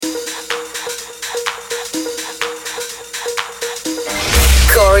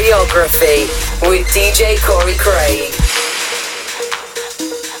Coreyography with DJ Corey Craig.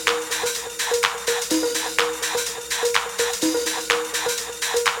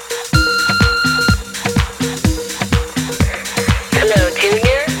 Hello,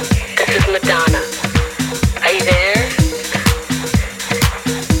 Junior. This is Madonna. Are you there?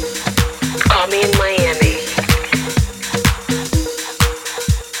 Call me in Miami.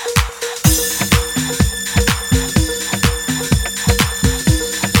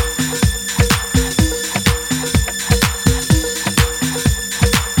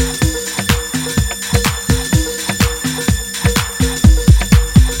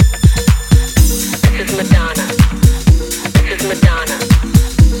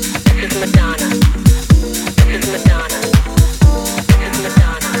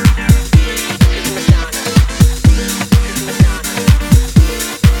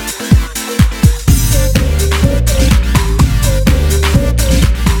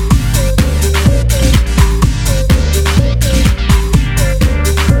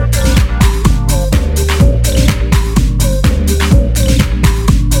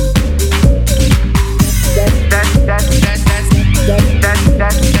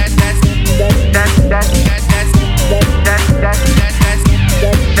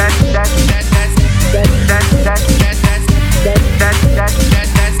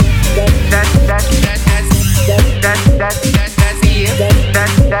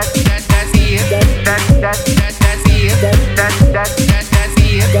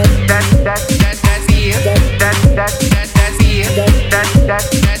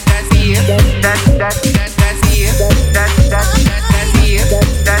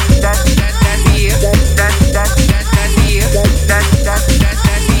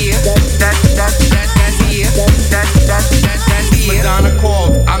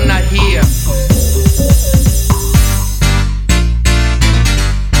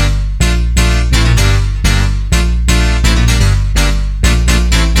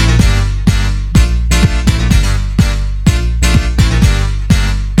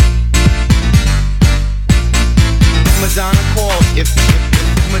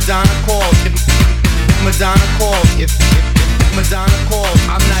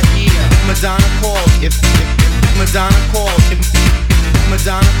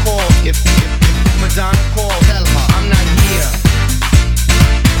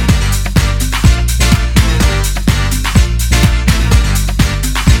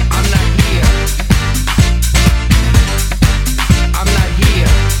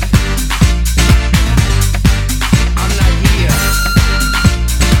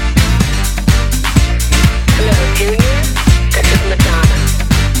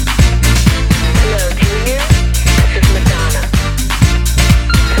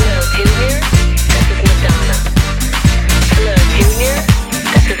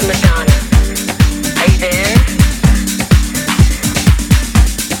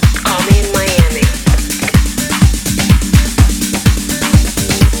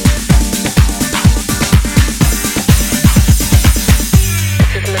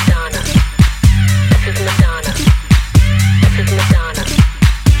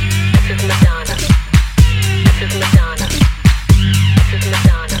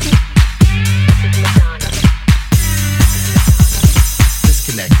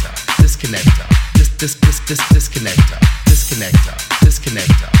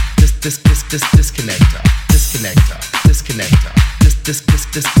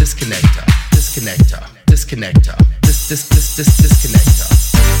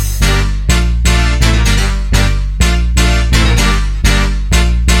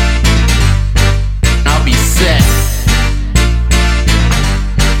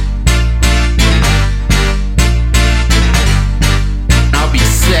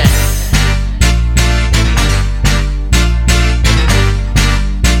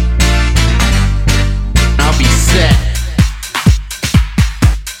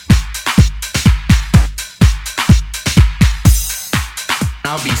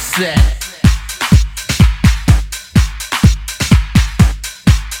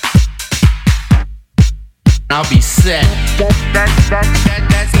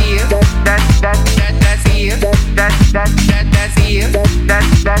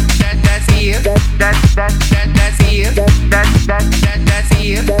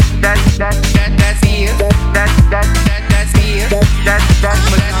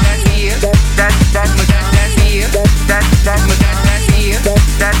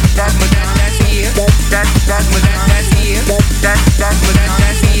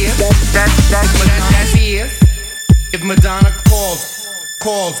 If Madonna calls,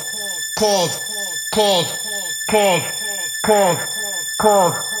 If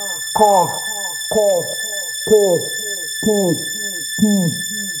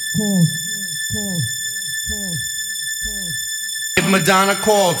Madonna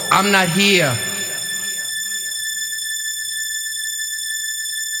calls, I'm not here.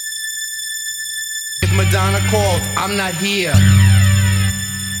 If Madonna calls, I'm not here.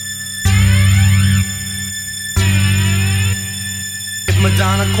 If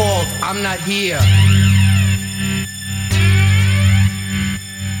Madonna calls, I'm not here.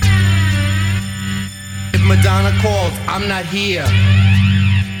 If Madonna calls, I'm not here.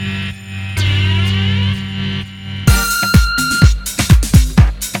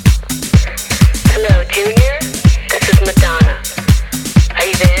 Hello, Junior. This is Madonna. Are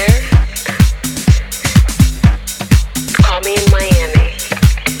you there? Call me in Miami.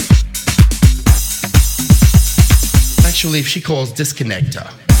 Actually, if she calls, disconnect her.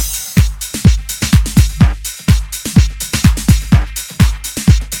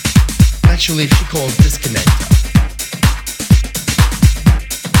 Actually, if she calls, disconnect her.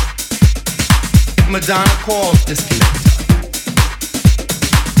 If Madonna calls, disconnect her.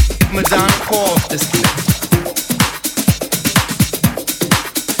 If Madonna calls, disconnect her.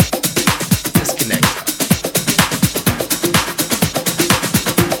 Disconnect her.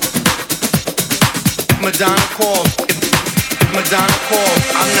 If Madonna calls, if Madonna calls,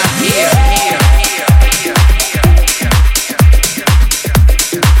 I'm not here.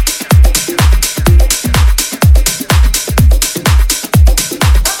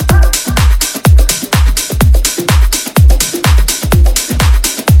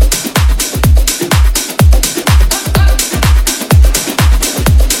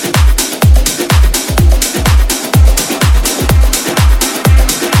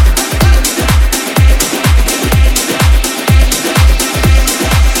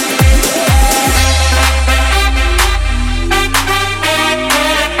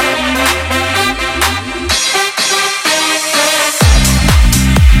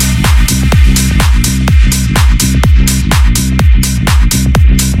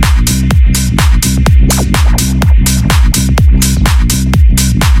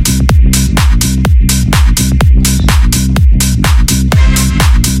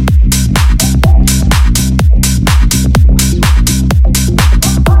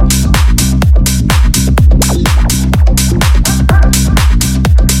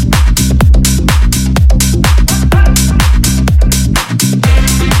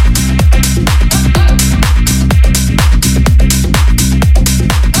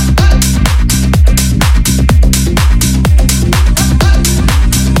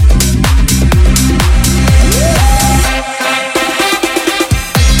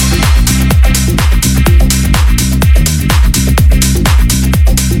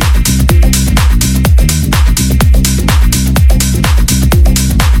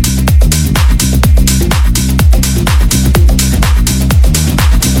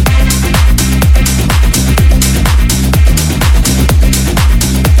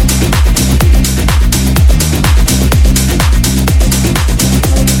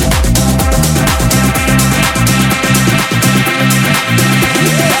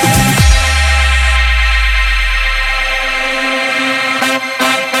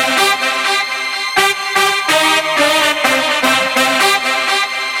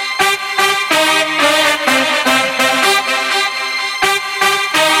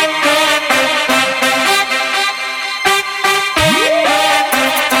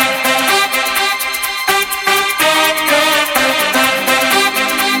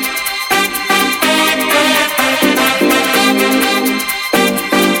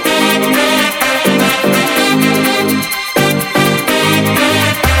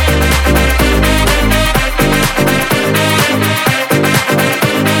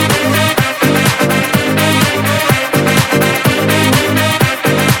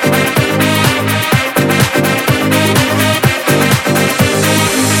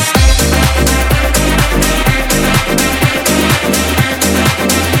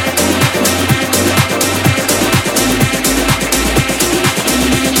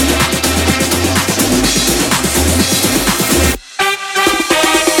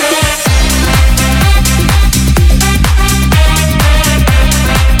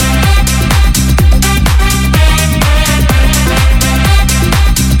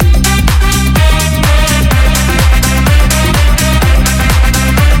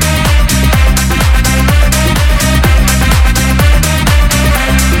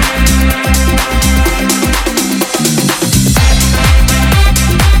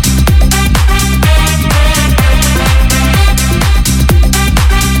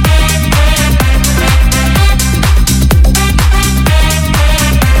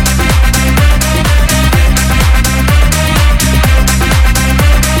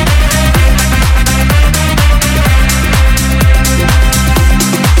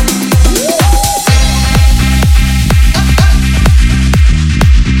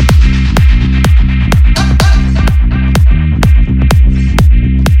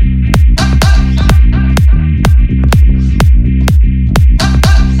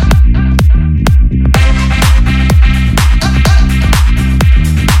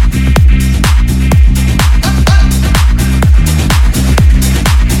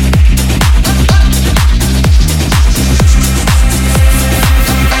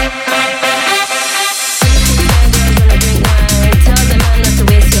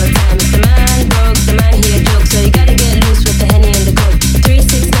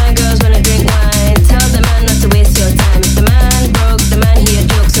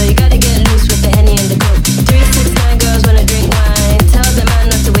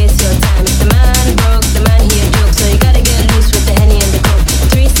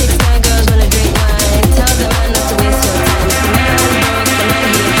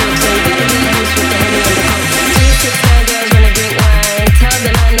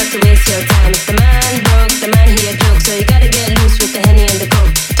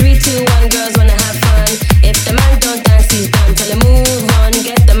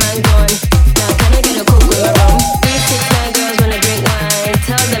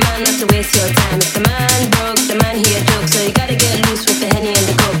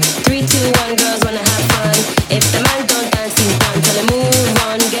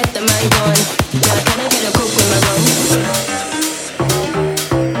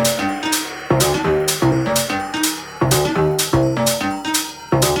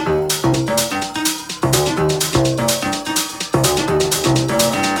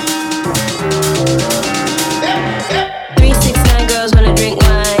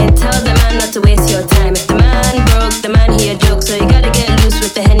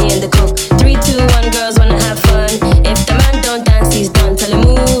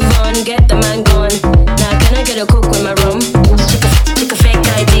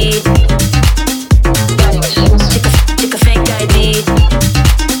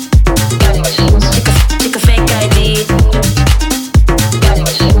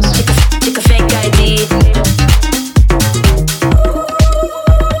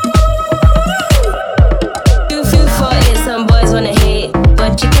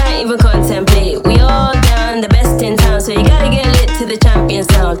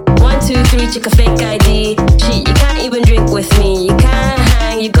 count. 1, 2, 3, check a fake ID. Shit, you can't even drink with me. You can't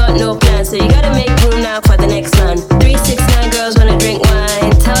hang, you got no plan, so you gotta make room now for the next man. 369 girls wanna drink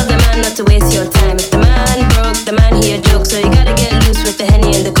wine. Tell the man not to waste your time. If the man broke, the man he a joke, so you gotta get loose with the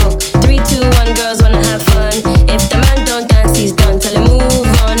Henny and the Coke. 3, 2, 1, girls wanna have fun. If the man don't dance, he's done. Tell him move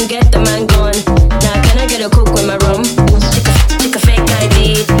on, get the man gone. Now can I get a Coke with my rum? Check a fake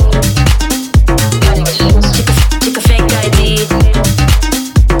ID. Check a fake ID.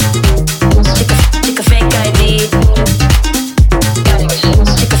 Check a fake ID.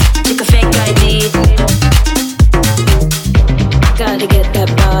 Check a fake ID.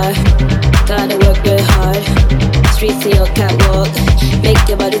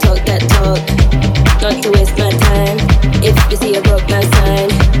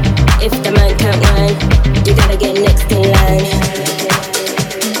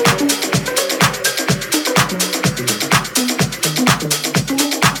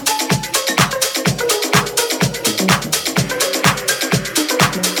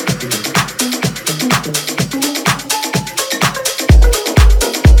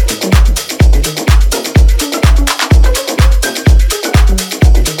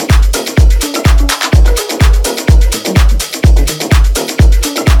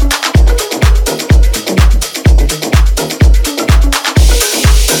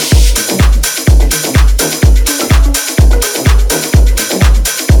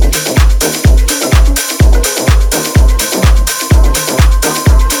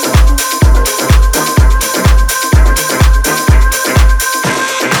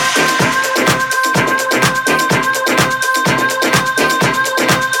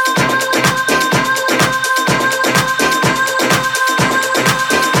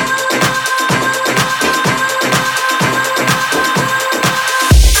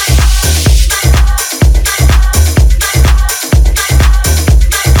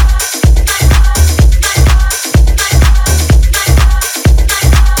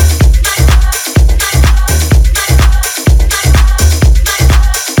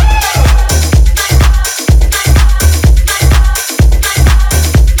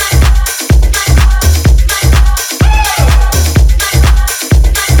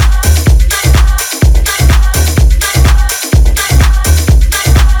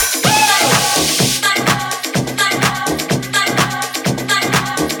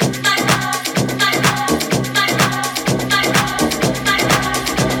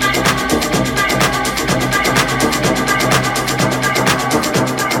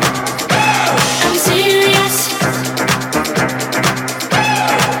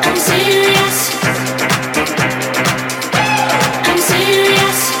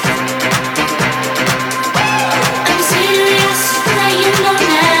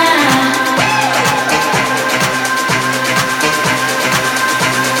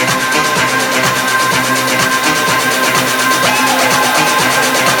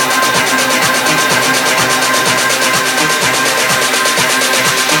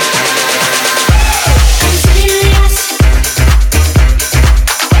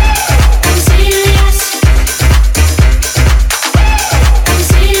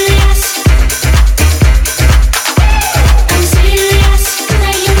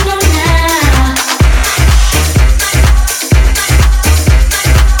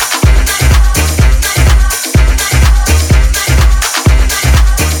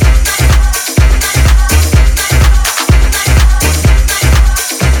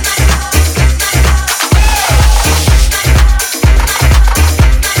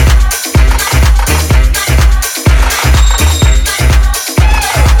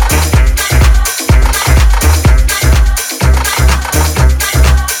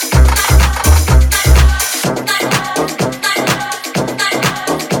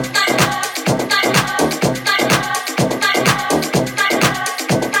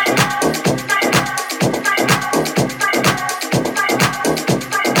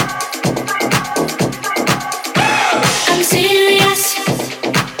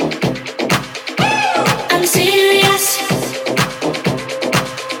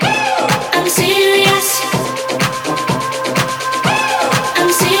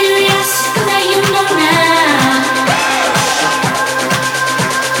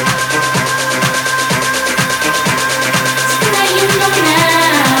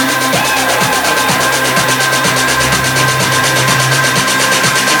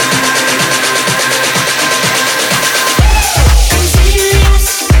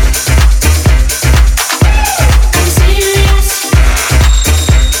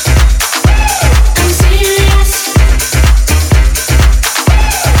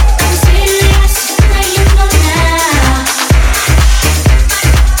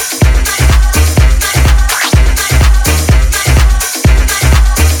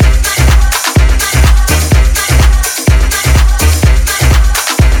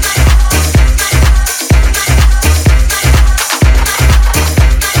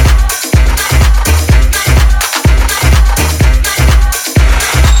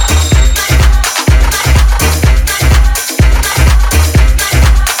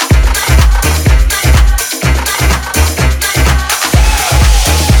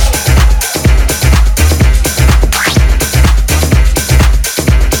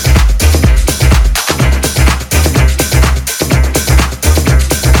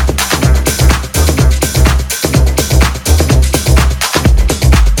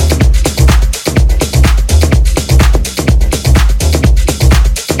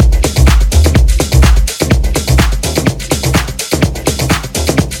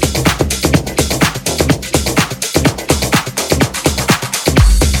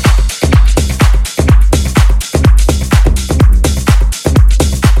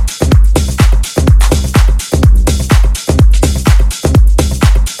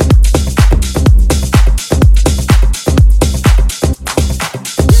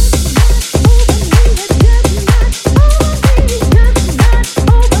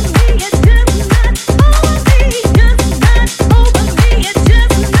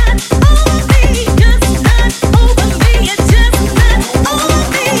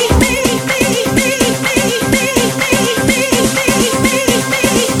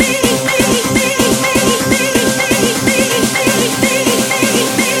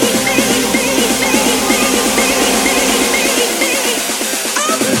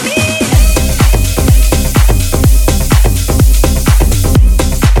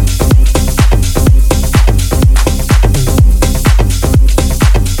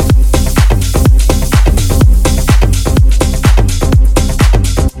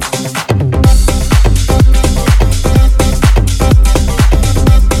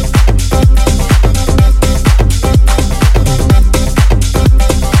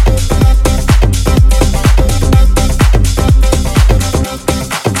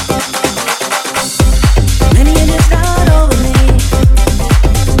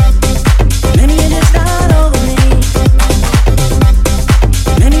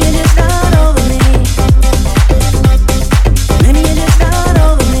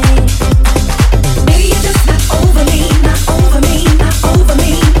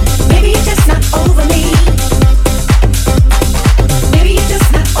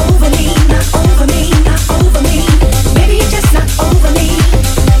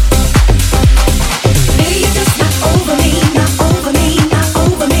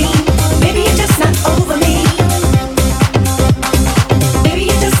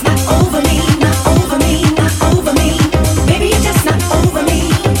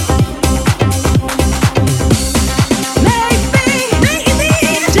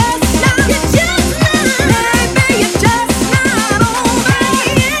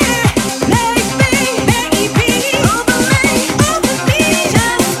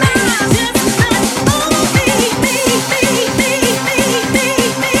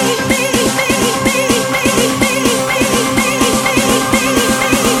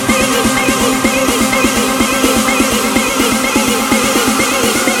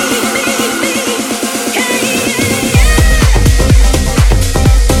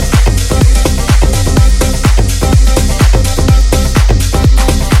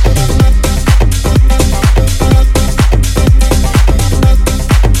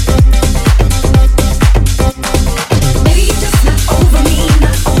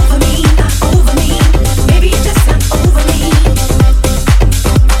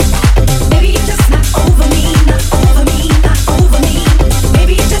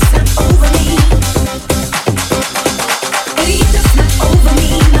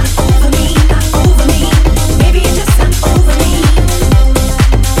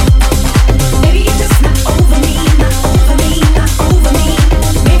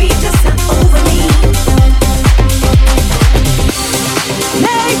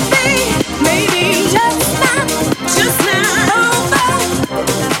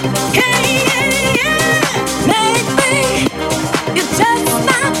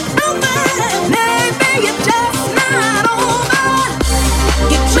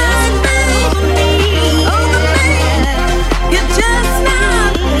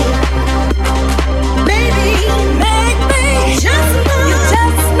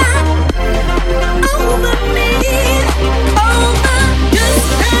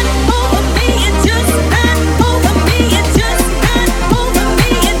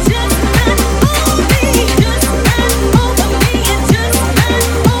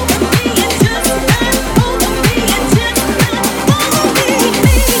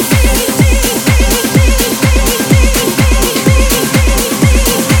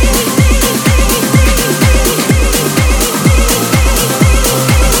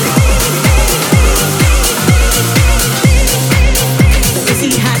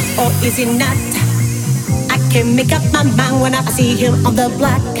 is he not? I can't make up my mind when I see him on the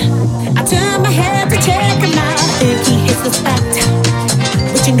block. I turn my head to check him out, think he hits the spot.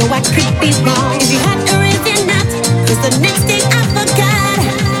 But you know I could be wrong. Is he hot or is he not? Cause the next thing I forgot,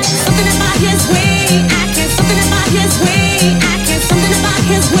 something about his way. I can't, something about his way. I can't, something about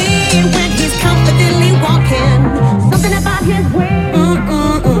his way. When he's confidently walking, something about his way.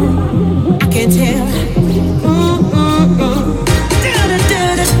 I can't tell.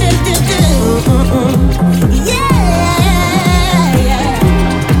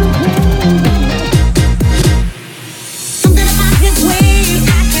 Something about his way.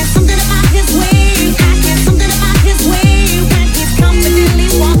 I can't, something about his way.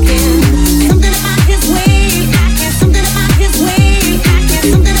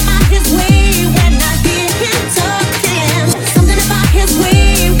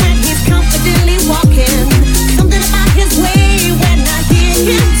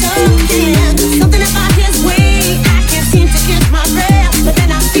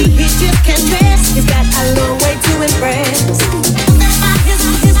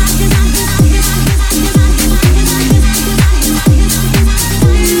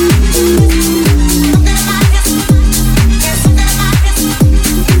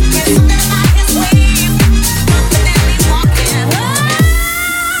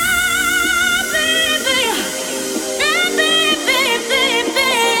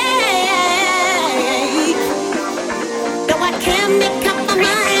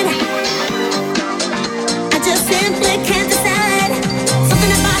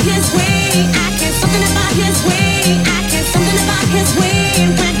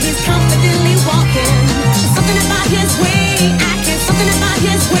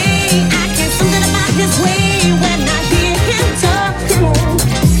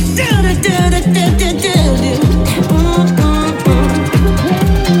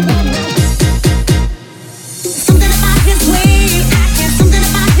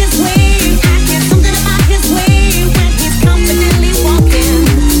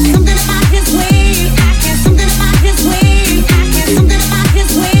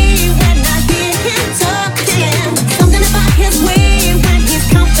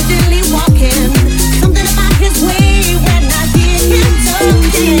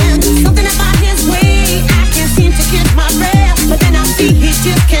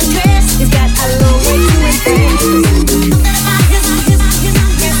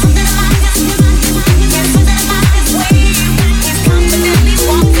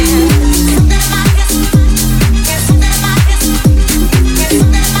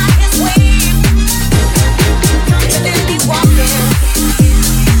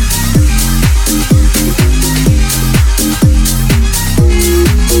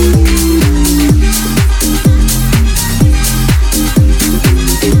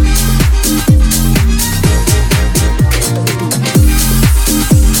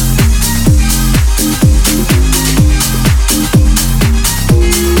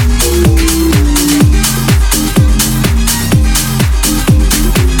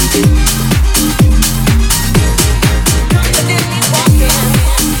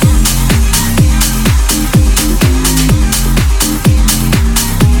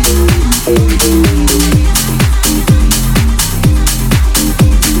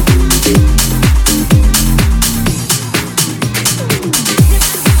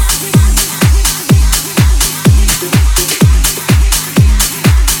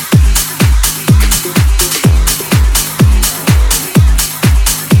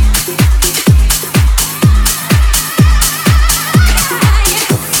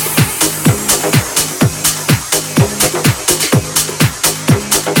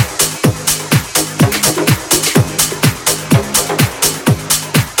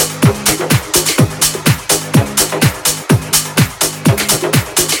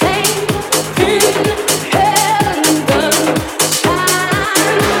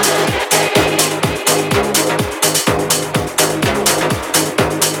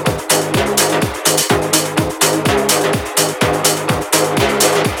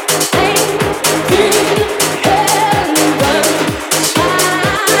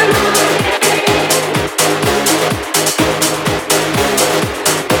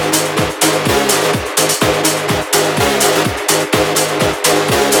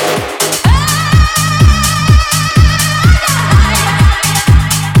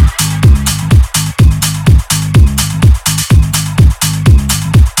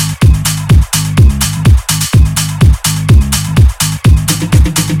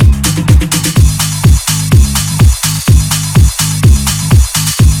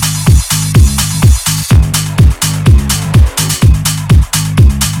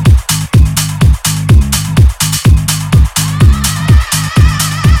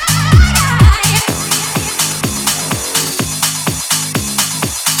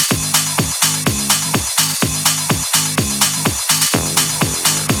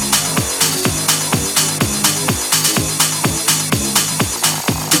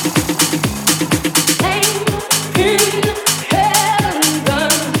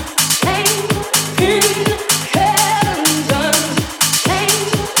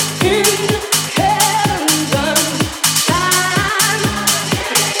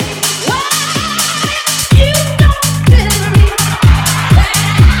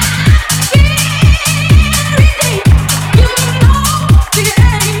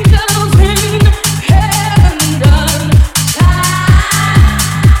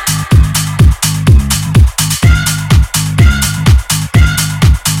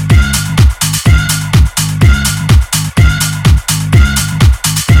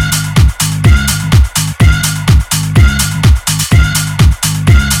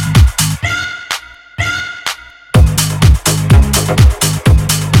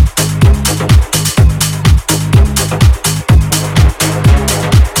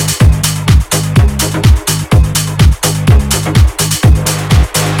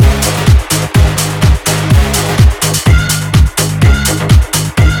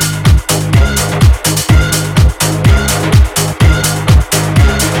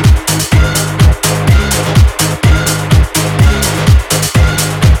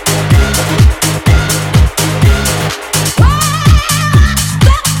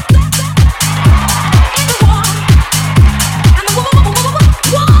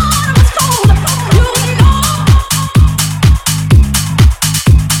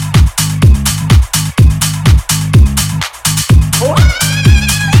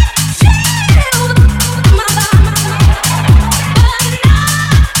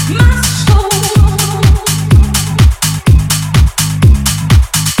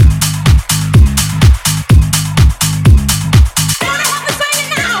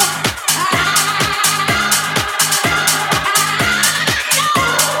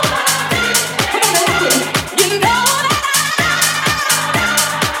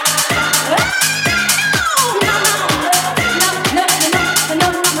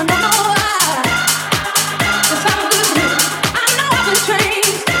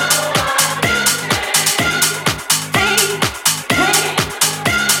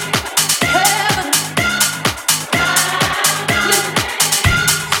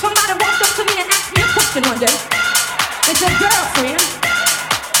 They said, girlfriend,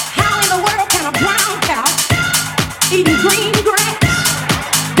 how in the world can a brown cow eating green grass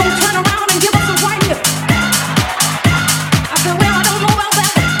go turn around and give us a white milk? I said, well, I don't know about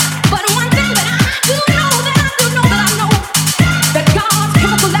that, but one thing that I do know, that God's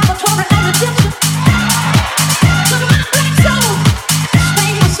chemical laboratory of redemption took my black soul,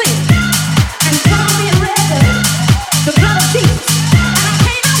 stained with sin, and found me in red, the blood of Jesus.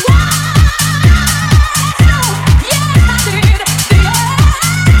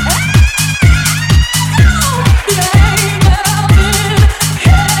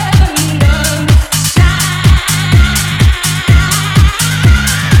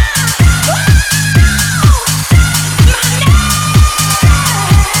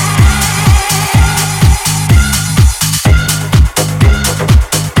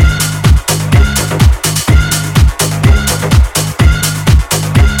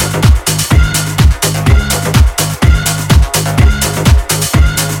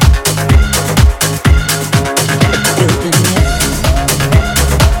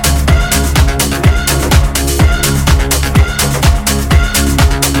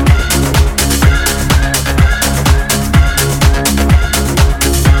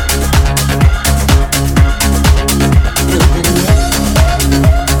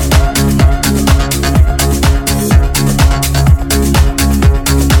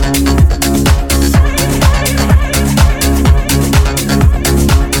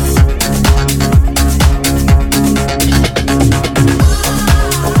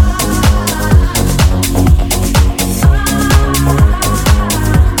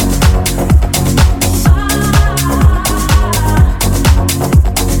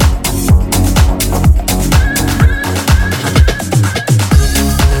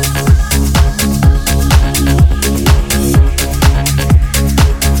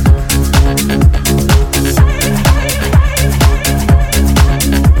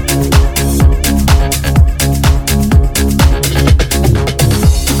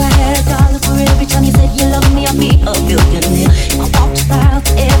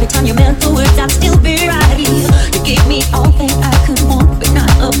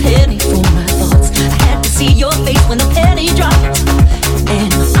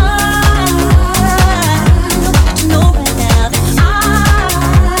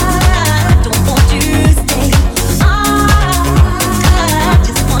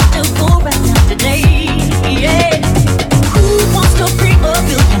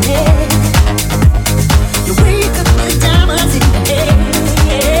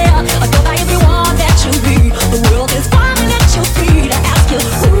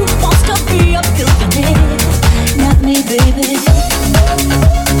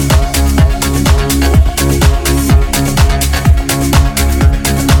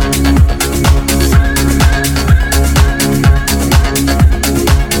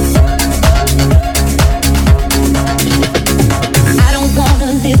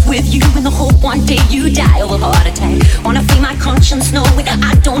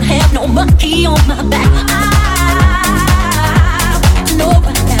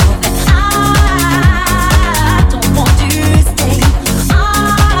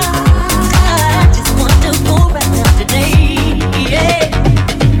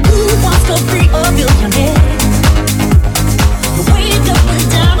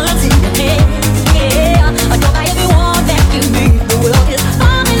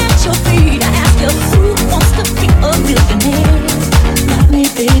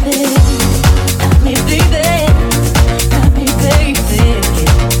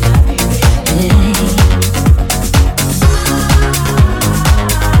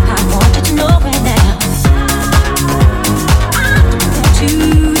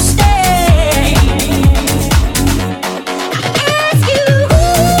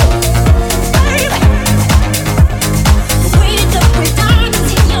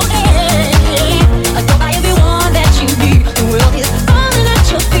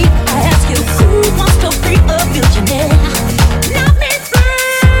 Feet.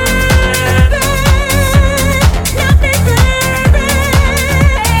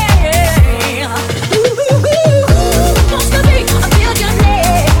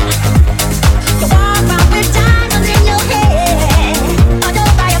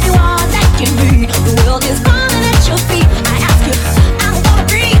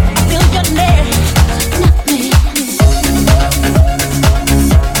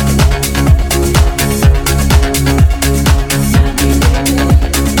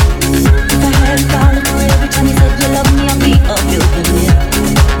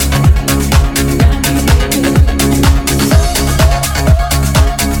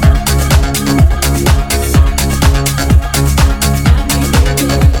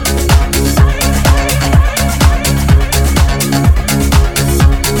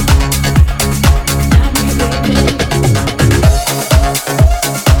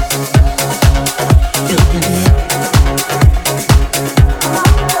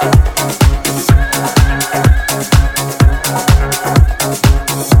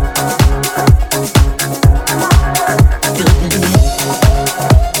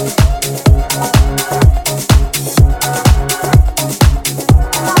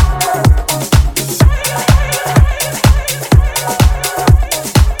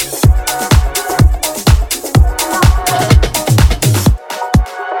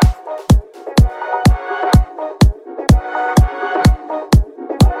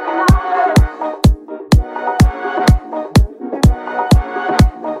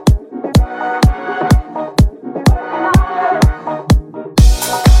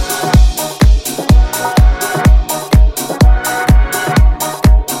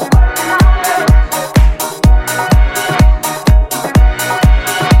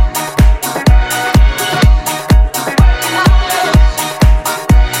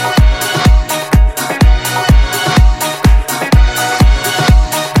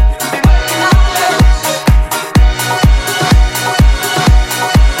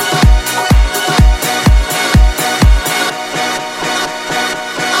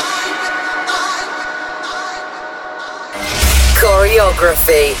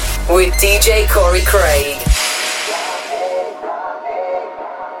 Coreyography with DJ Corey Craig.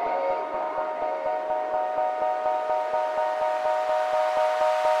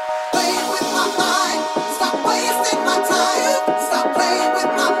 Stop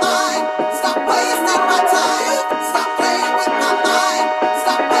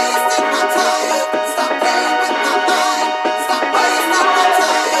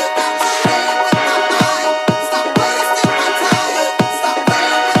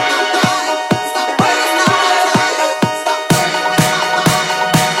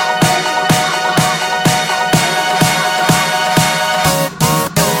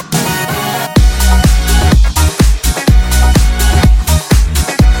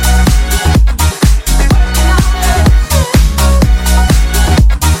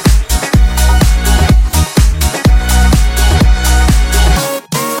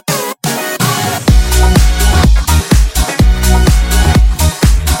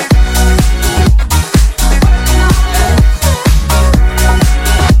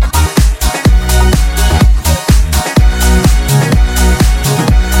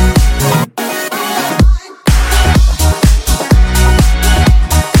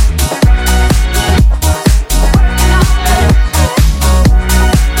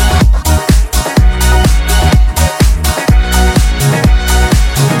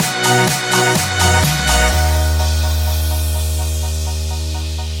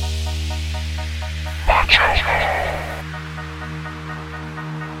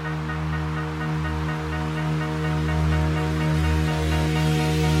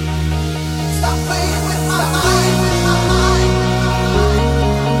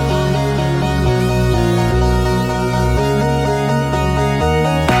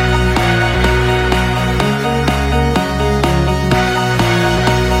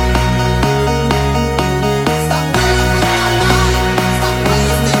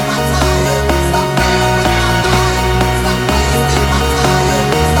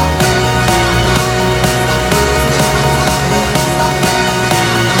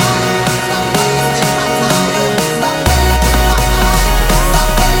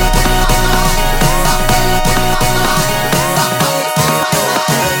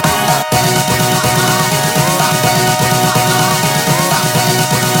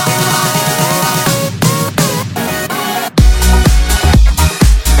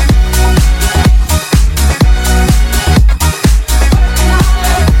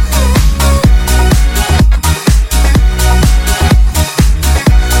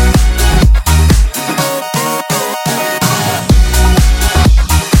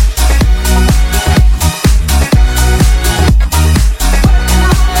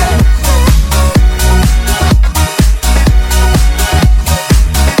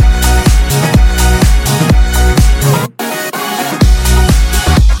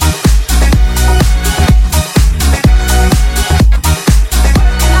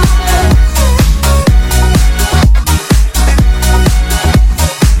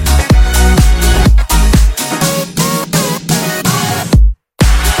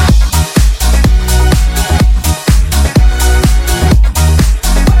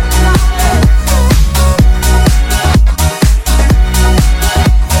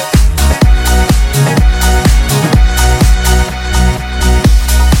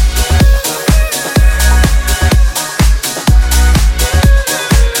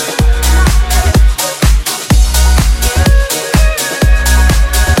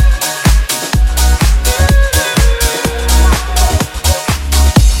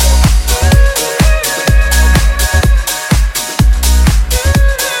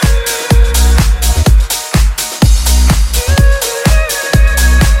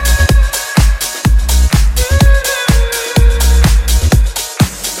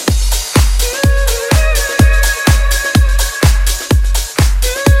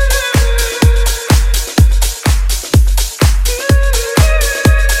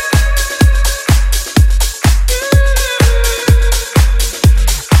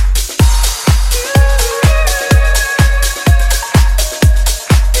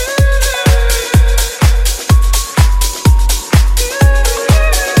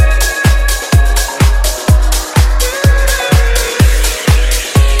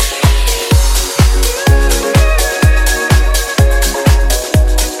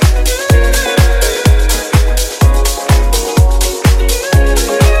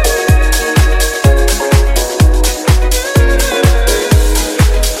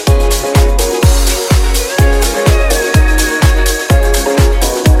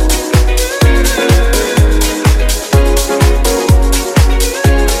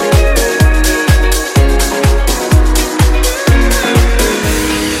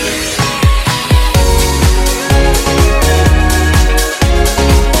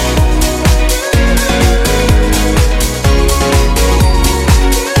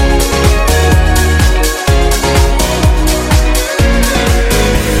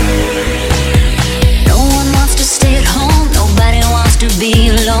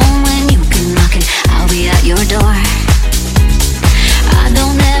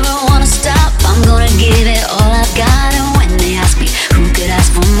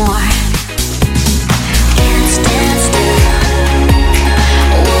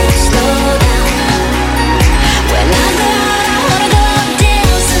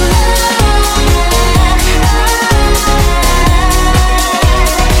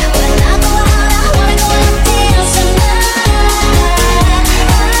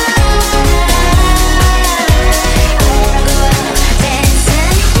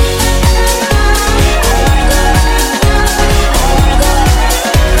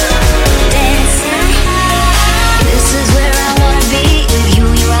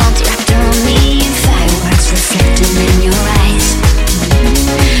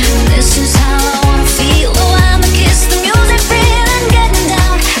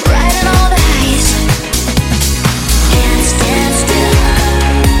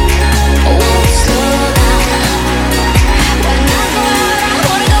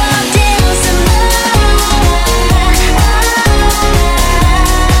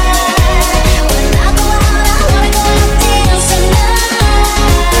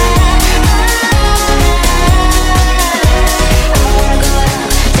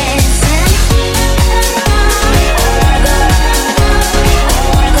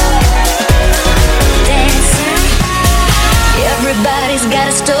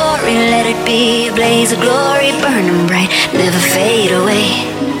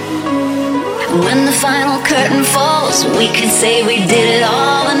When the final curtain falls, we could say we did it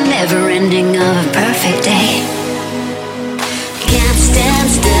all. A never ending of a perfect day. Can't stand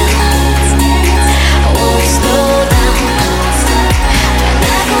still, won't slow down.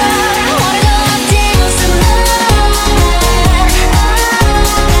 When I go out, I wanna go out dancing.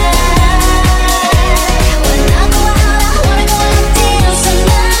 When I go out, I wanna go out dancing.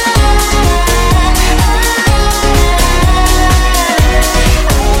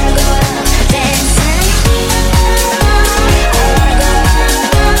 I wanna go out dancing.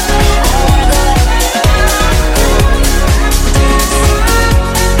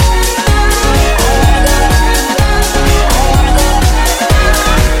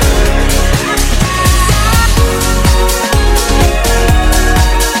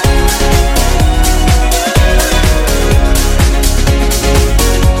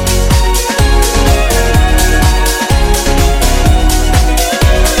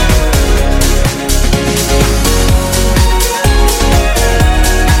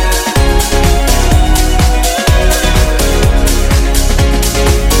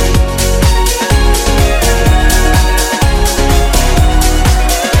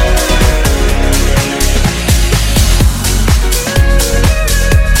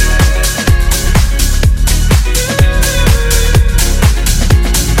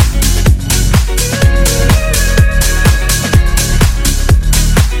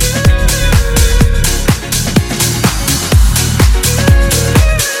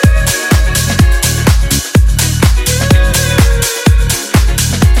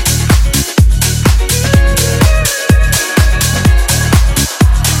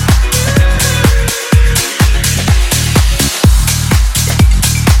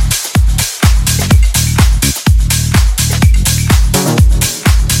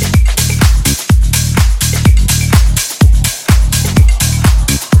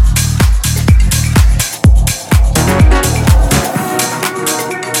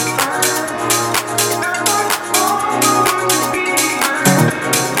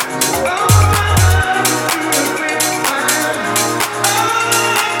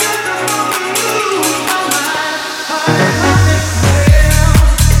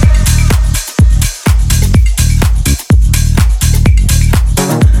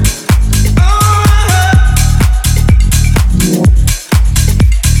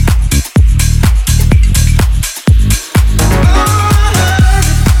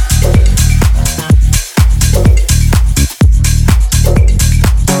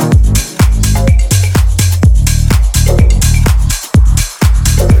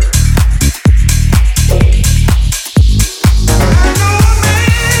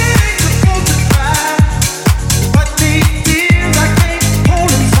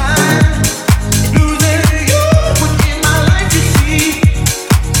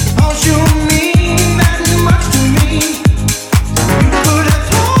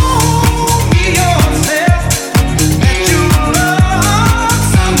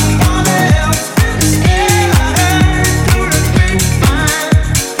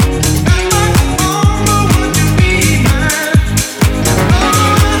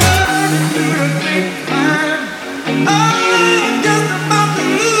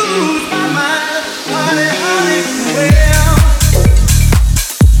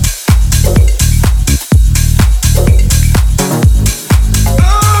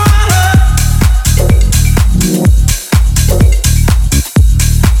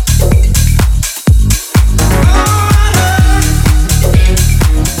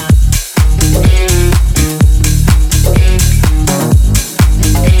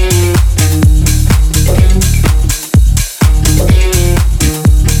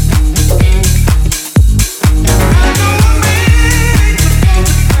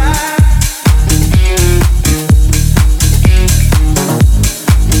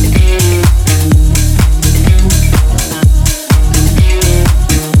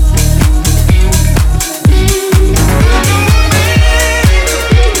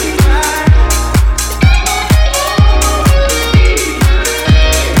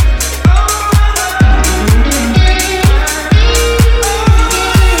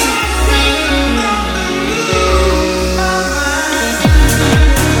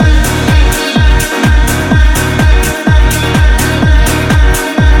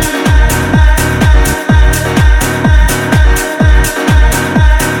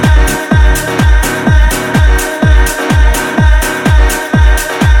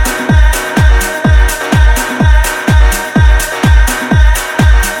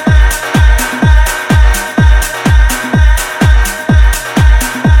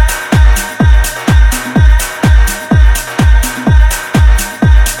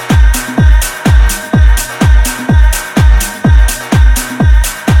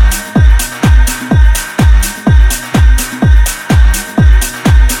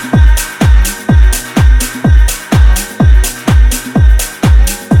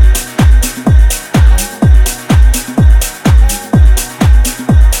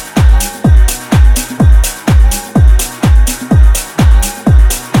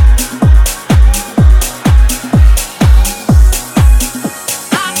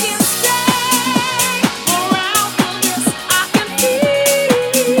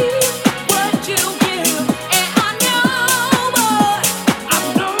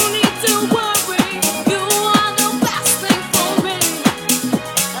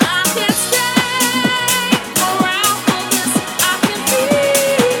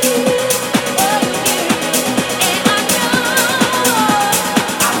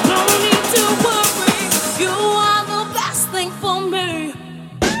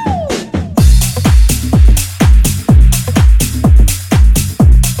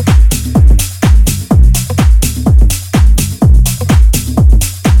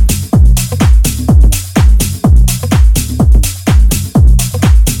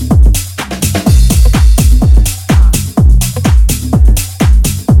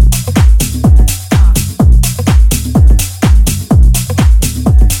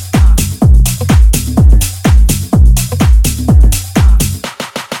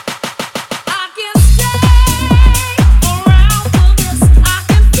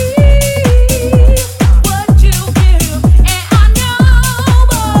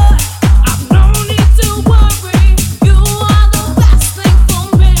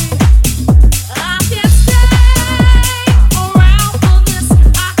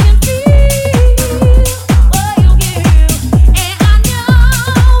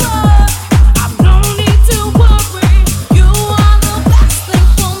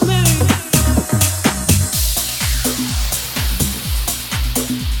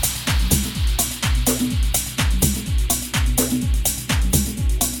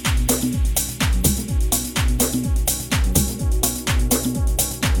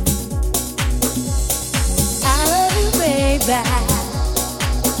 back.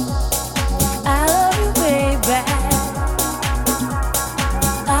 I love you way back.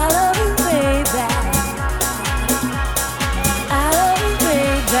 I love you way back. I love you way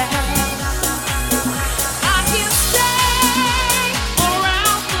back. I can stay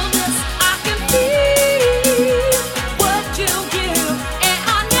around for this. I can feel what you give, and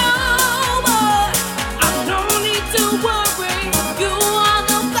I know, boy, I don't need to worry. You are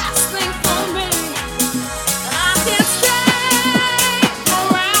the best thing for me. I can stay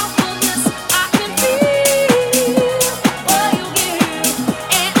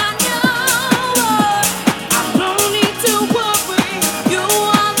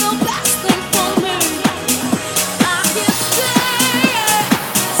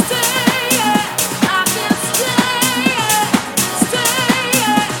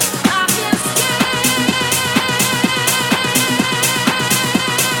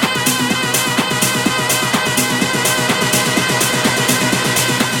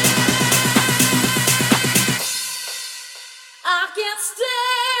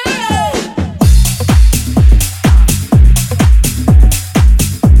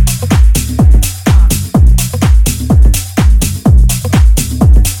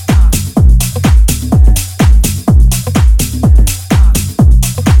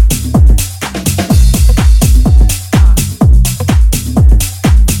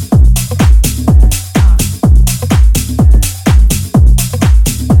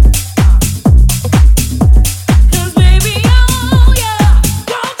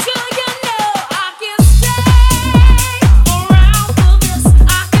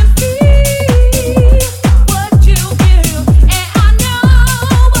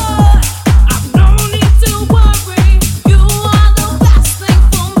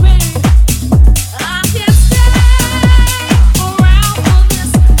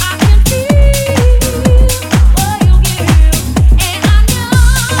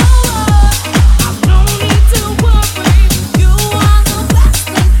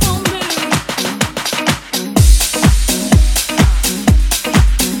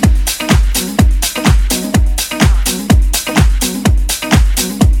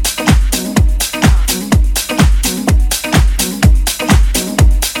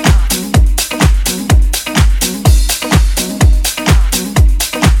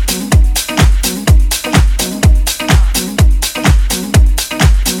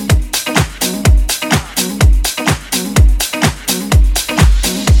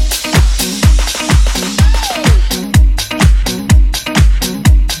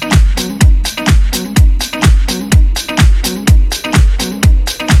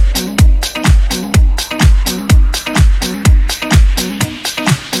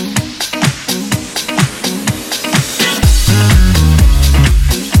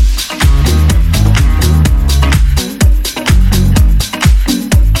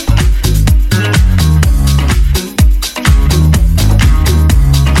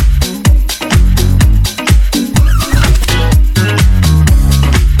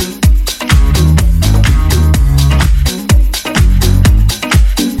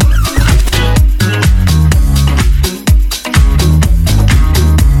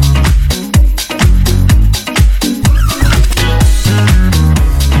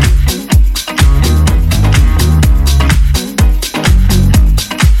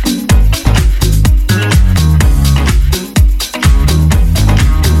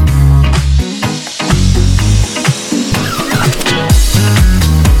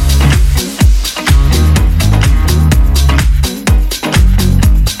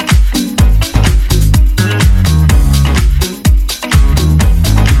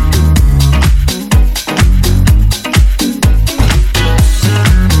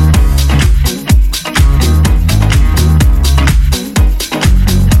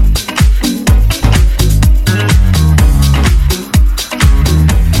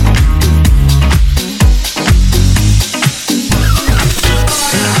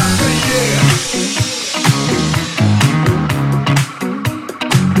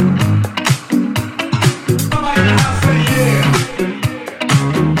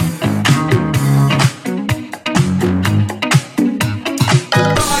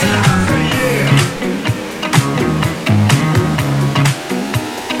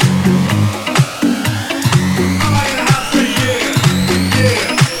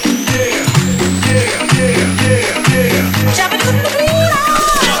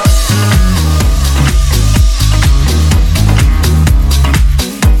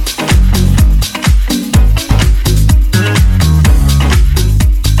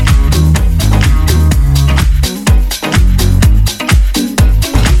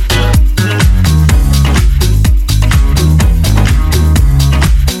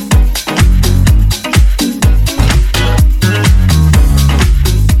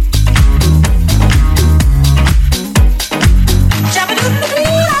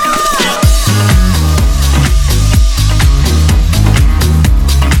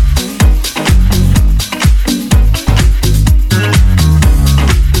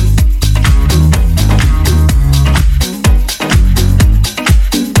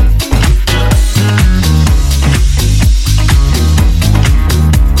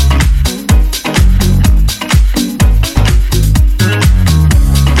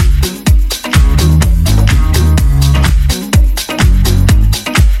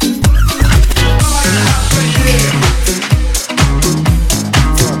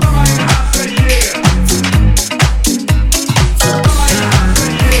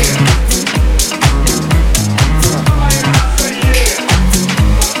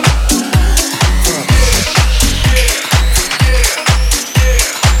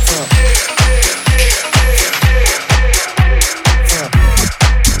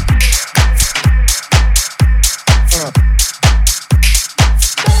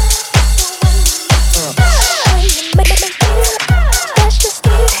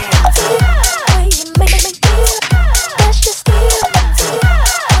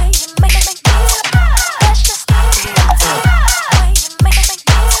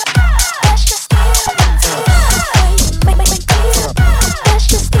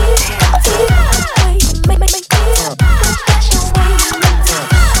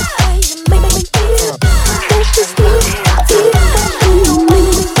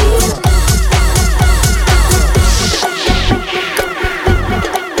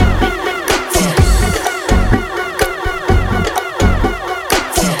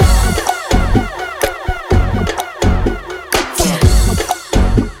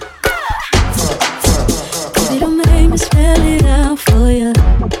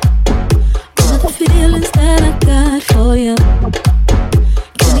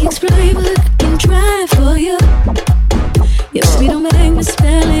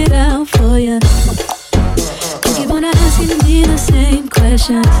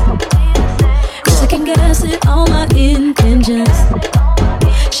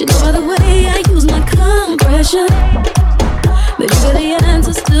confession. Maybe you're the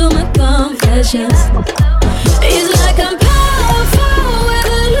answers to my confessions. It's like I'm powerful with a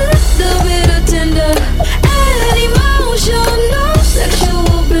little bit of tender and emotional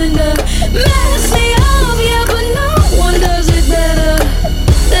sexual bender. Mess me up, yeah, but no one does it better.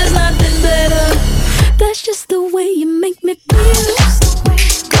 There's nothing better. That's just the way you make me feel.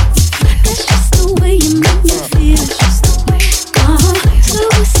 That's just the way you make me feel. So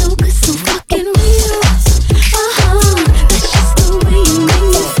good, so good, so fucking real. That's just the way you make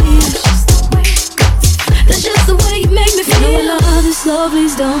me feel. That's just the way you make me feel. You know I love this, so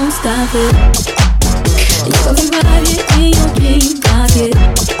please don't stop it. You got me right here in your jean pocket,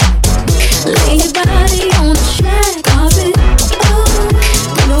 laying your body on the shag carpet. Oh,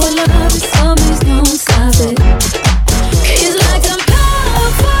 you know I love it, so please don't stop it. It's like I'm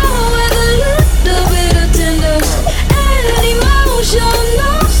powerful with a little bit of tender and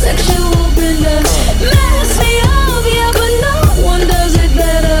emotional sexual bender. Mess me up, yeah, but no one does it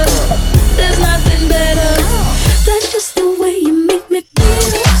better. There's nothing better. That's just the way you make me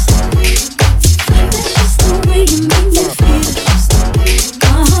feel. That's just the way you make me feel.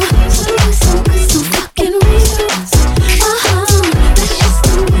 So good, so good, so fucking real. That's just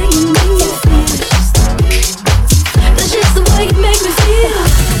the way you make me feel. That's just the way you make me feel.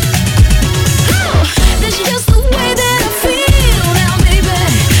 That's just the way that I feel now, baby.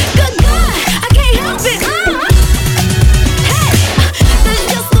 Good God, I can't help it. Hey, that's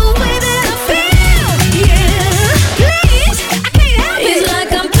just the way that I feel. Yeah, please, I can't help it. It's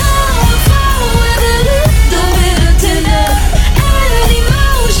like I'm powerful with a little bit of tender and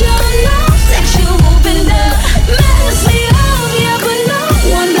emotional sexual bender. Mess me up, yeah, but no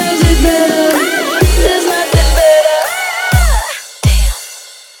one does it better. There's nothing better. Damn,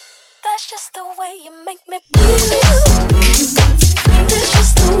 that's just the way you make me feel. That's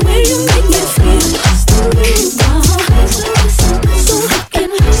just the way you make me feel. So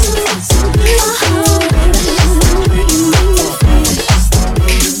fucking real. That's just the way you make me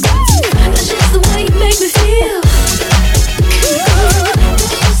feel. That's just the way you make me feel.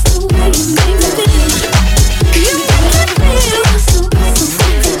 That's just the way you make me feel. You make me feel so good, so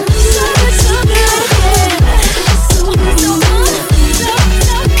fucking so good, so good, yeah. So good, so good, so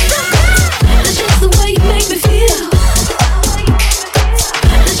good. That's just the way you make me feel.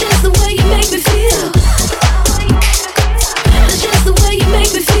 That's just the way you make me feel. That's just the way you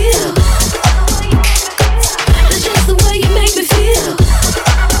make me feel. That's just the way you make me feel.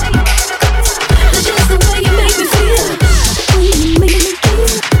 That's just the way you make me feel. That's just the way you make me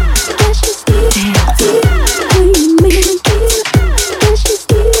feel. That's just the way you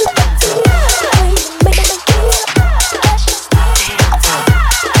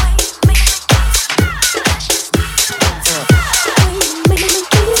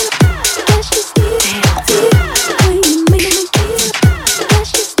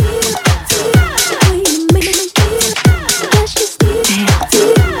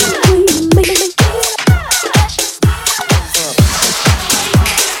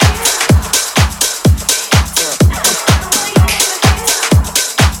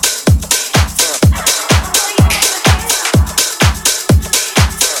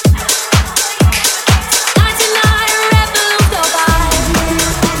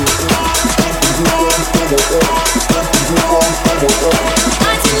me feel.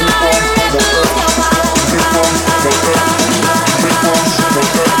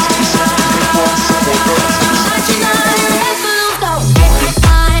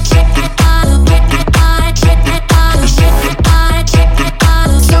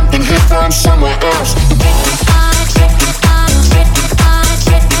 Something hit from somewhere else.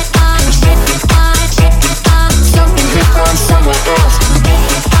 Something hit from somewhere else.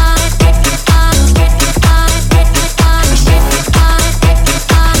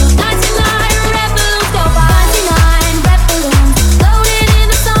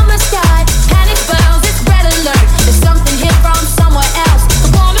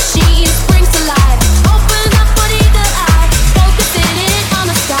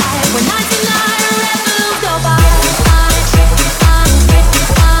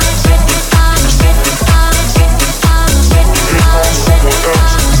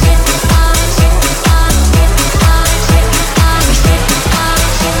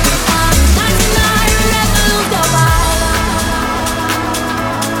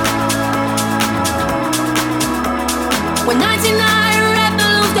 When 99 red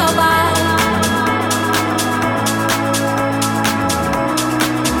balloons go by.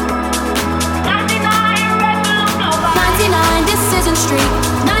 99, this isn't street.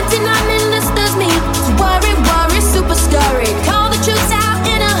 99 ministers meet. So worry, super scurry. Call the troops out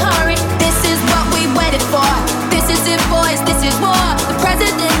in a hurry. This is what we waited for.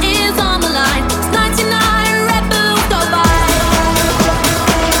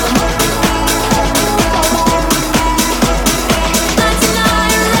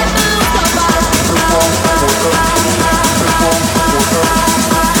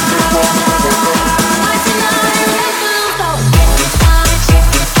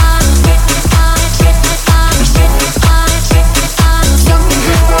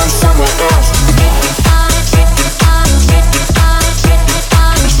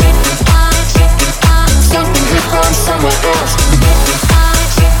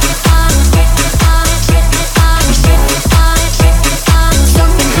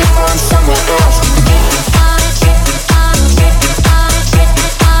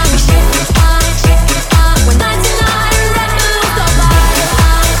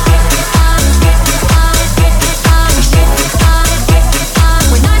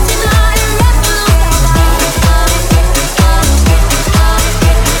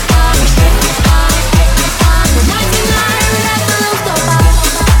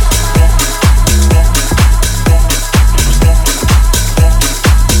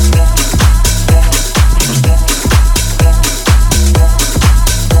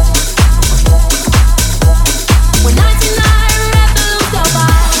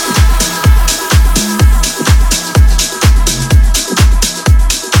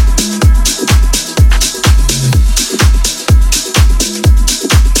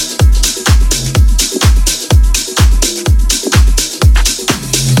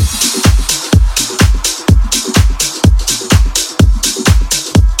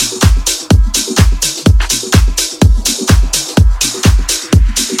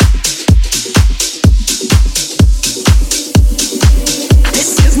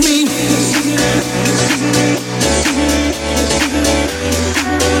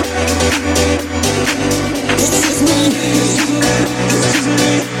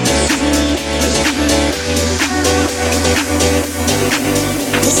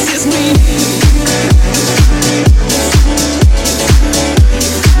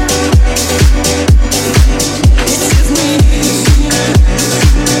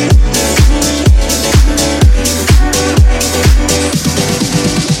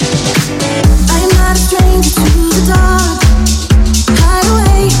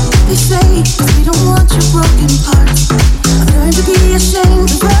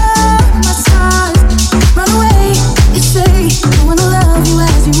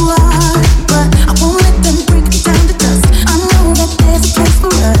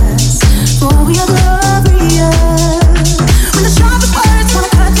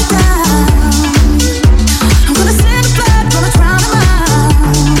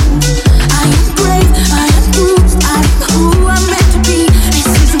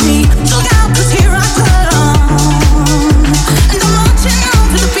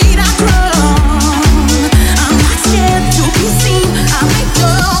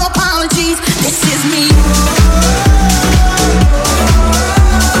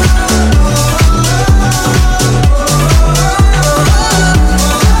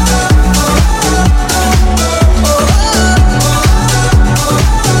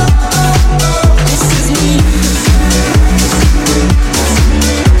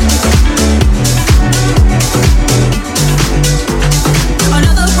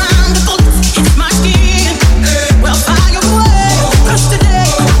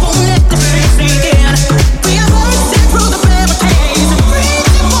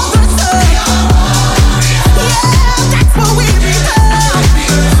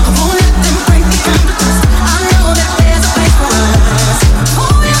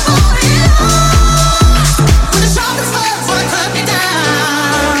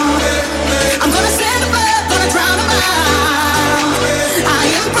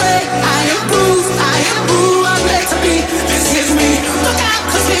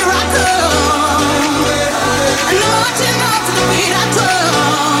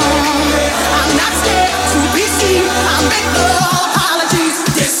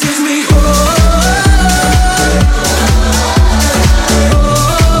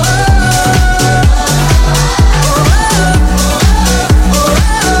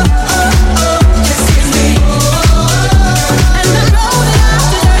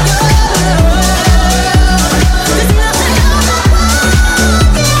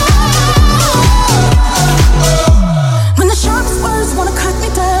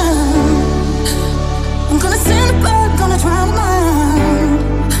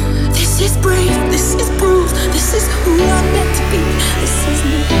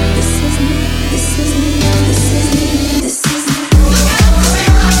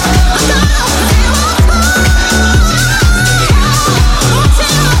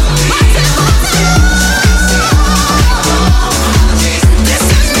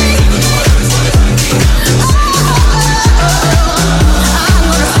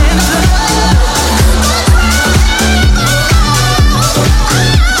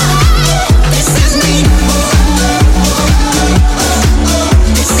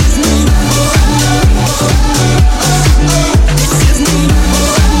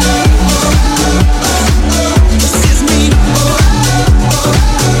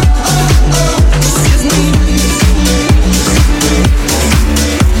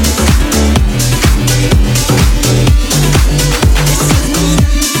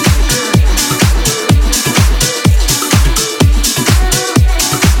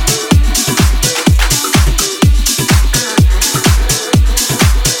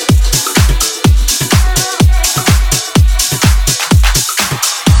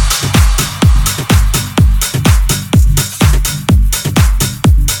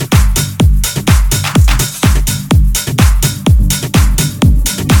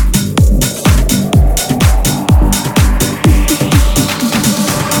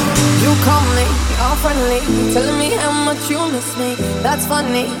 that you miss me. That's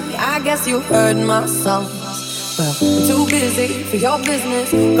funny, I guess you heard my songs. Well, I'm too busy for your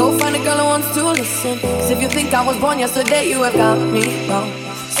business. Go find a girl who wants to listen. Cause if you think I was born yesterday, you have got me wrong.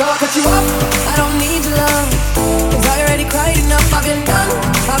 So I cut you off, I don't need your love. Cause I already cried enough, I've been done,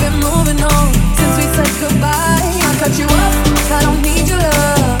 I've been moving on. Since we said goodbye, I cut you off, I don't need your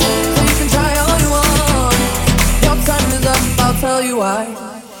love. So you can try all you want. Your time is up, I'll tell you why.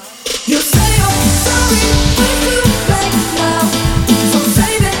 You say you're sorry, but it's too late now. So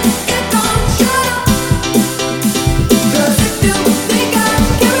save it, get gone, shut up. Cause if you think I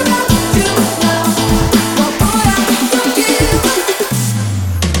care about you now, well boy, I don't give a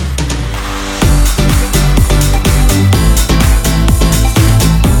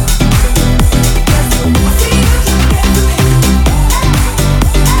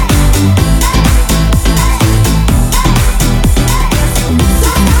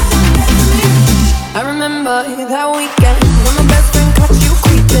that weekend when my best friend caught you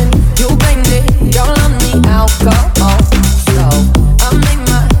creeping. You blamed it, y'all on the alcohol. So I made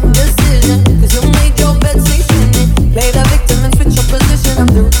my decision, cause you made your bed, sleep in it. Play the victim and switch your position, I'm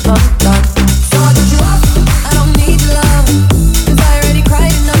through, I'm done. So I cut you off, I don't need your love. Cause I already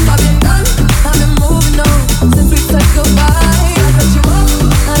cried enough, I've been done, I've been moving on. Since we said goodbye, I cut you off,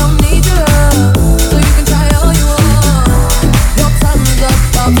 I don't need your love. So you can try all you want. Your time is up,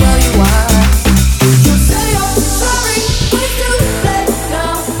 I'll tell you why.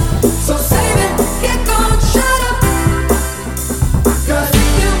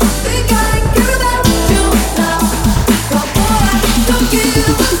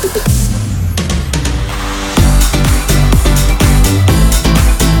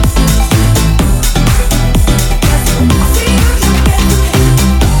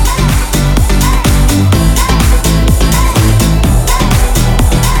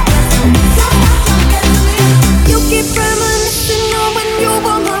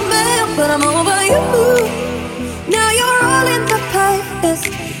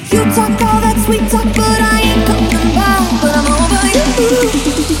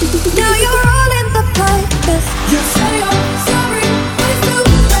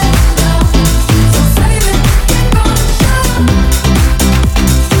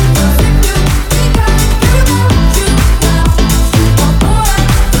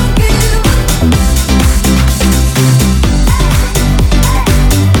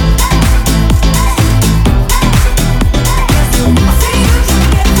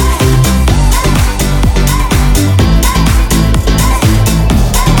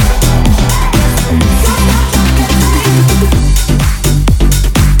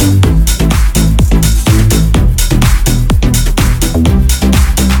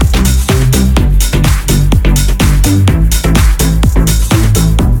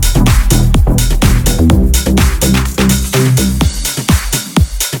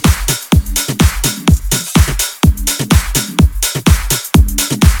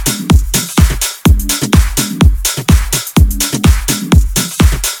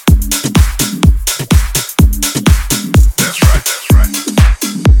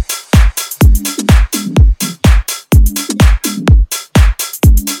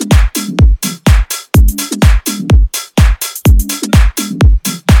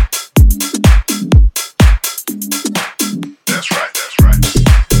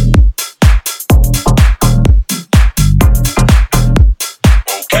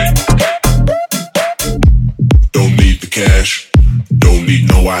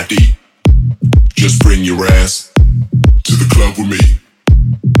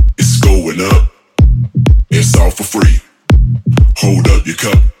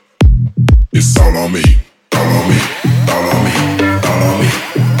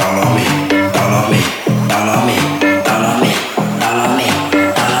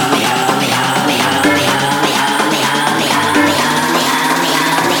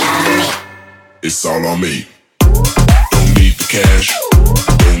 It's all on me. Don't need the cash,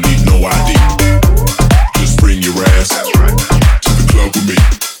 don't need no ID. Just bring your ass to the club with me.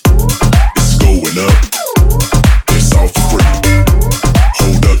 It's going up, it's all for free.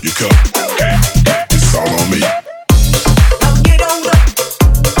 Hold up your cup, it's all on me. Now get on up,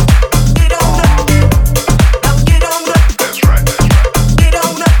 get on up, now get on up. That's right, get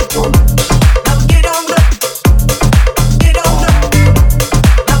on up, now get on up, get on up,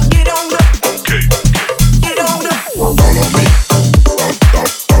 now get on up. Okay, get on up. All on me,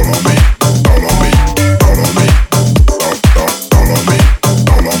 all on me.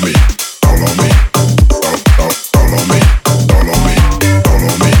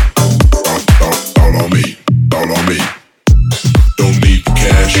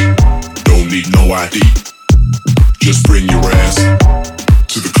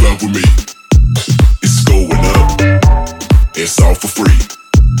 with me. It's going up. It's all for free.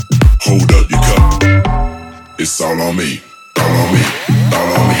 Hold up your cup. It's all on me. All on me.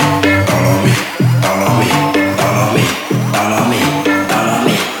 All on me. All on me. All on me. All on me. All on me. All on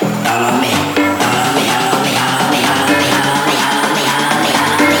me. All on me.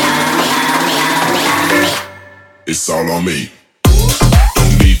 It's all on me.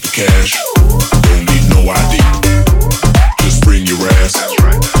 Don't need the cash. Don't need no ID. Just bring your ass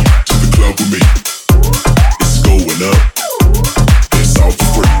to the club with me. It's going up. It's all for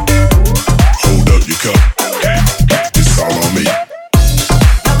free. Hold up your cup. It's all on me.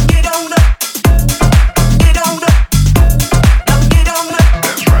 Get on up. Get on up. Get on up.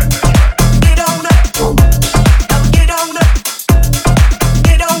 That's right. Get on up. Get on up.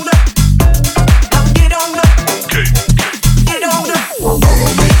 Get on up. Get on up. Okay. Get on up. All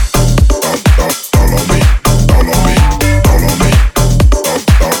on me. All on me. All on me. All on me.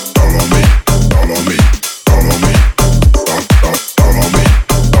 All on me. All on me. All on me. All on me. All on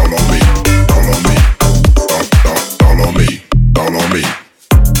me. All on me. All on me. All on me.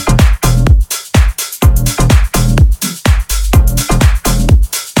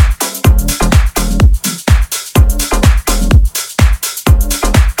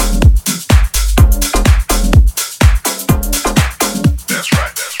 That's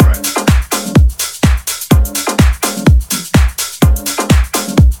right. That's right.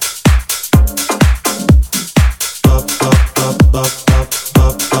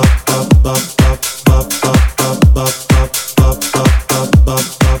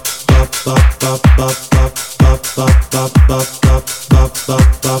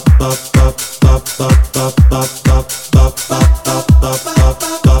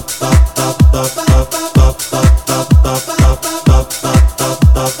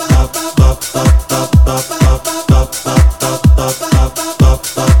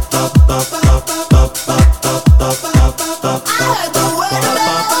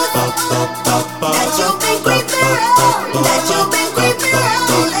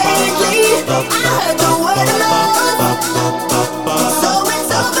 So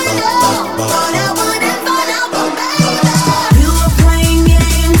it's over now. Thought I wouldn't find out, but baby.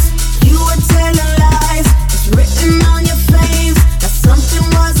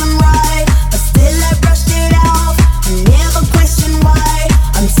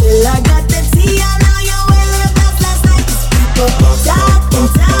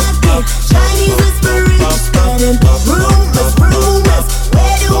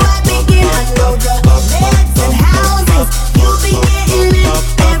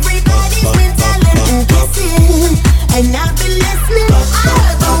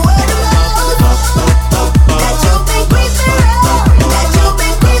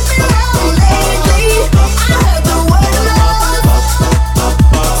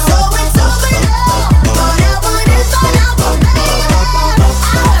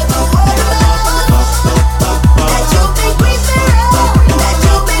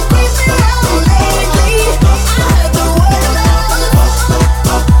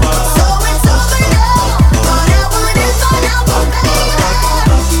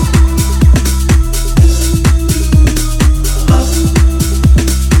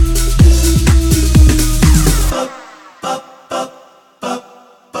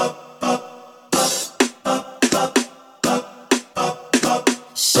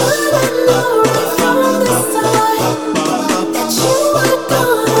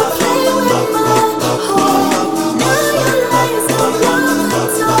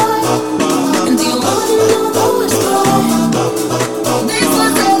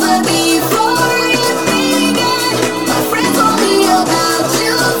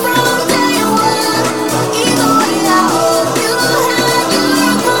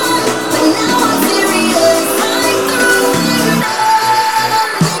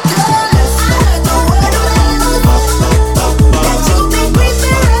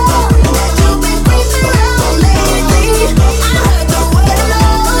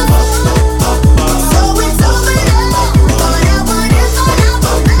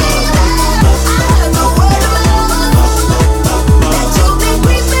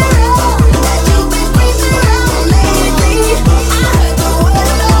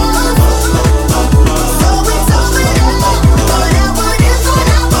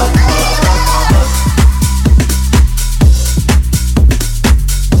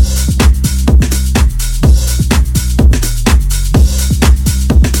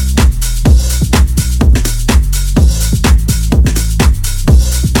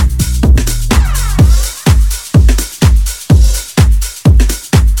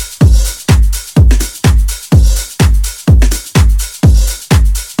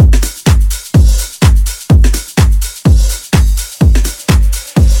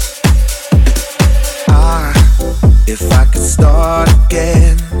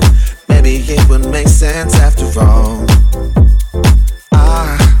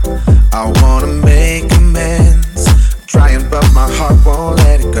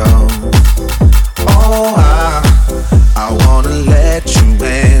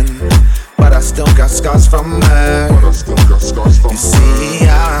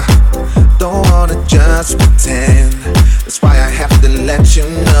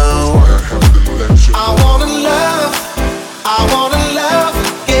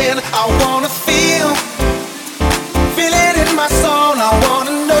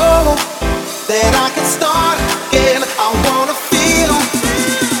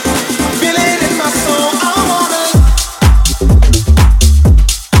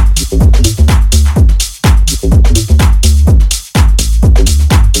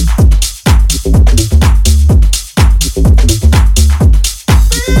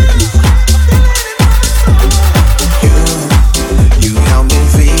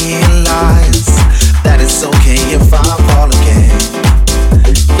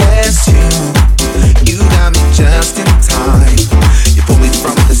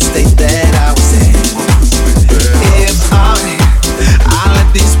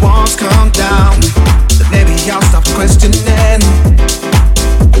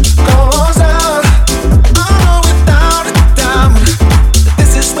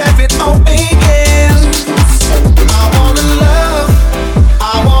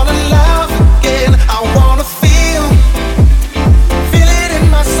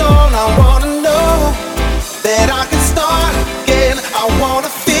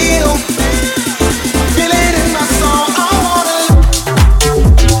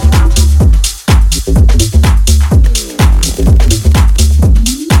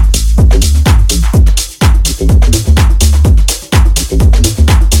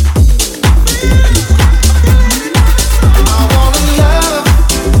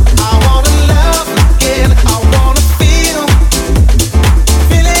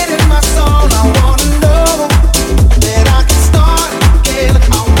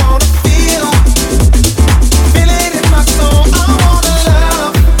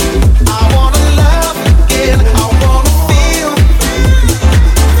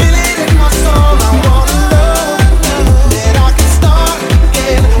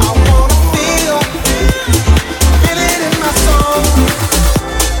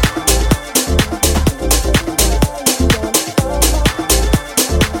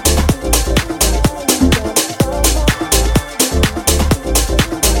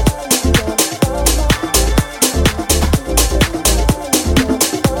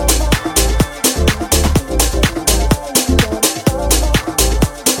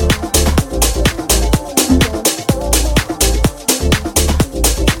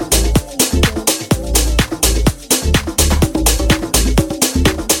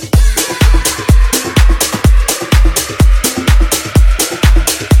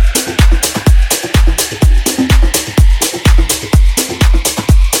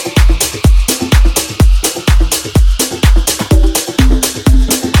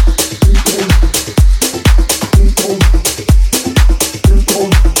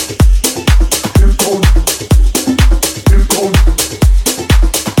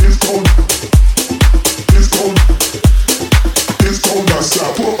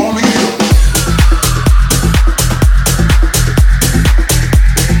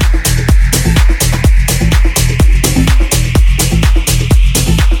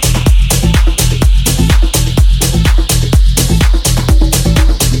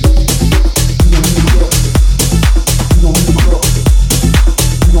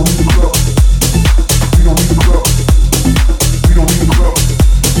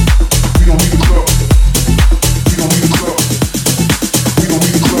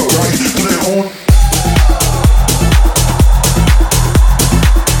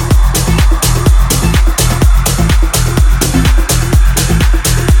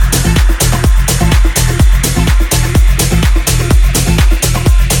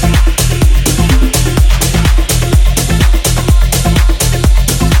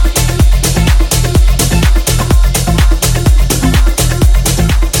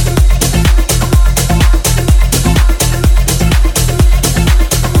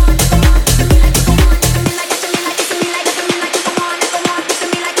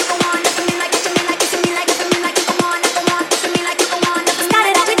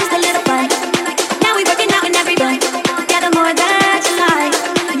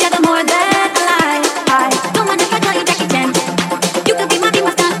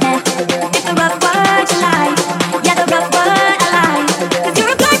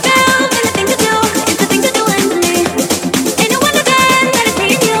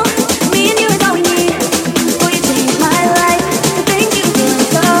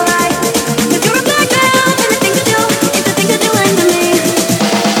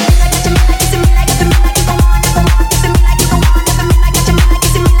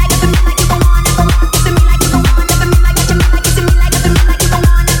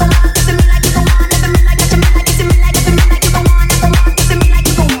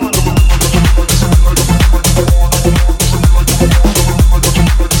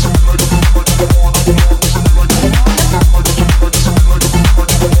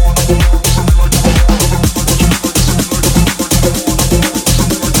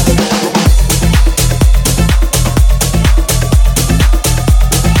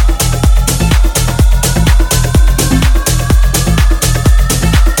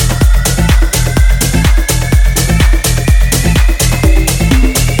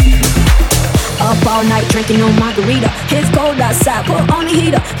 drinking on margarita. It's cold outside, put on the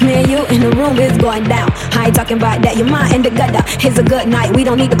heater. Me and you in the room, it's going down. I ain't talking about that, your mind in the gutter. It's a good night, we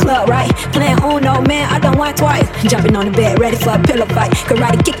don't need the club, right? Playing Uno, man, I done won twice. Jumping on the bed, ready for a pillow fight.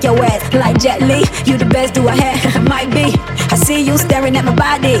 Karate kick your ass like Jet Li. You the best do I have, might be. I see you staring at my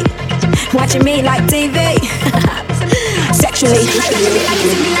body, watching me like TV. Sexually.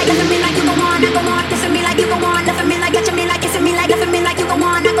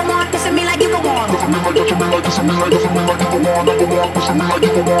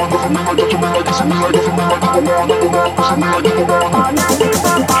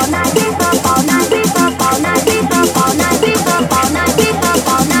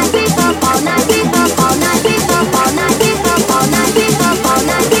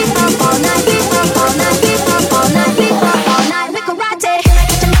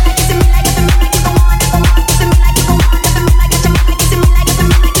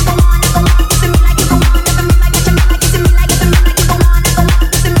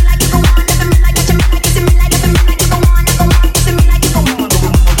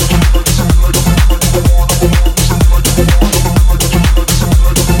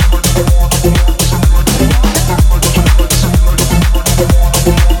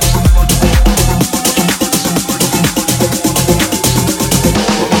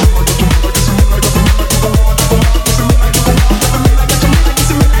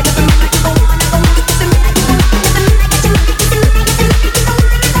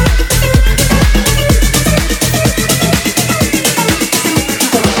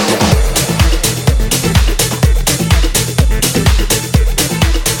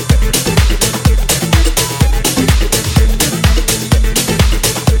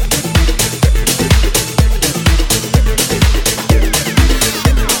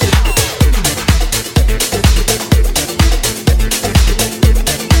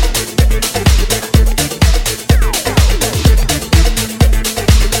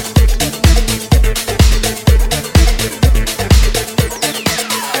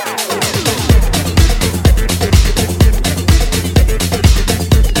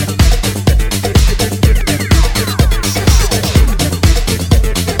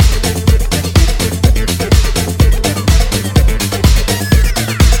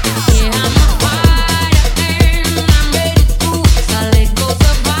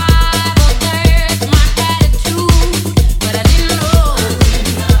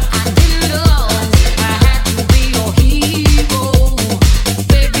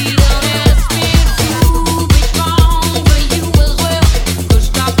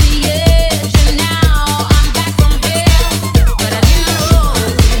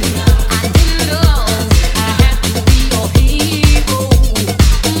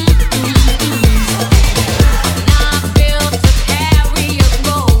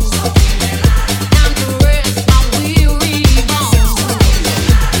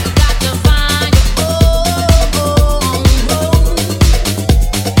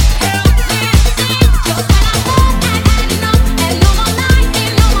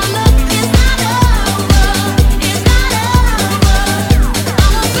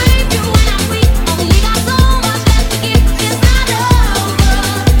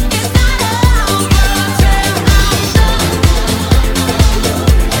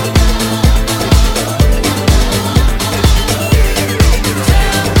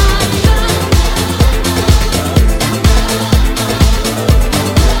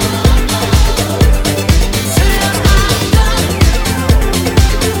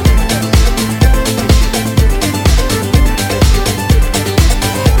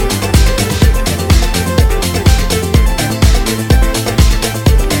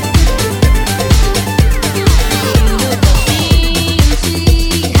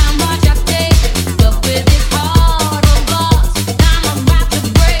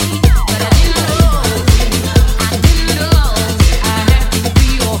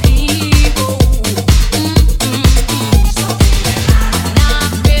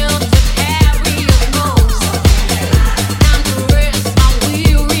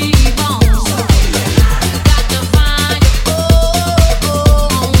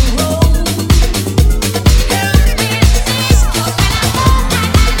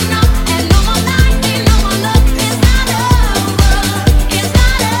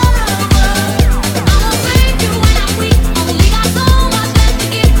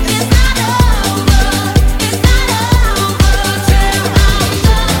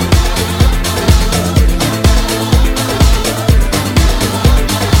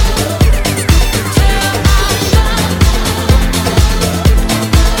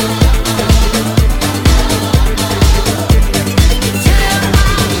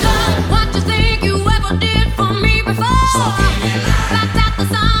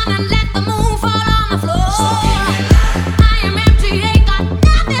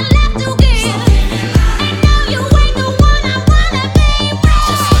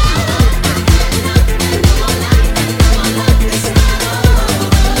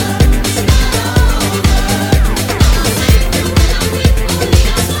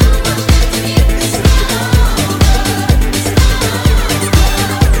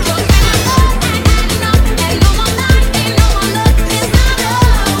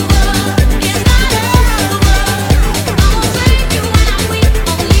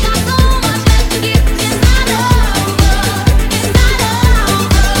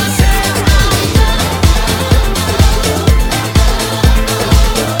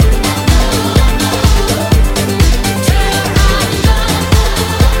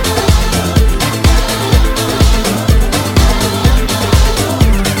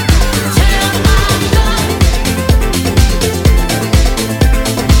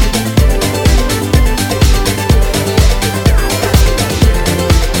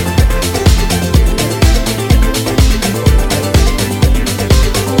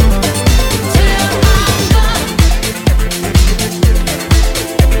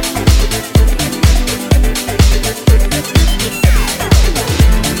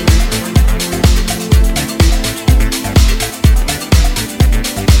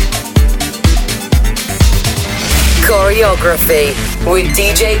 Coreyography with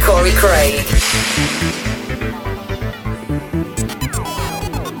DJ Corey Craig.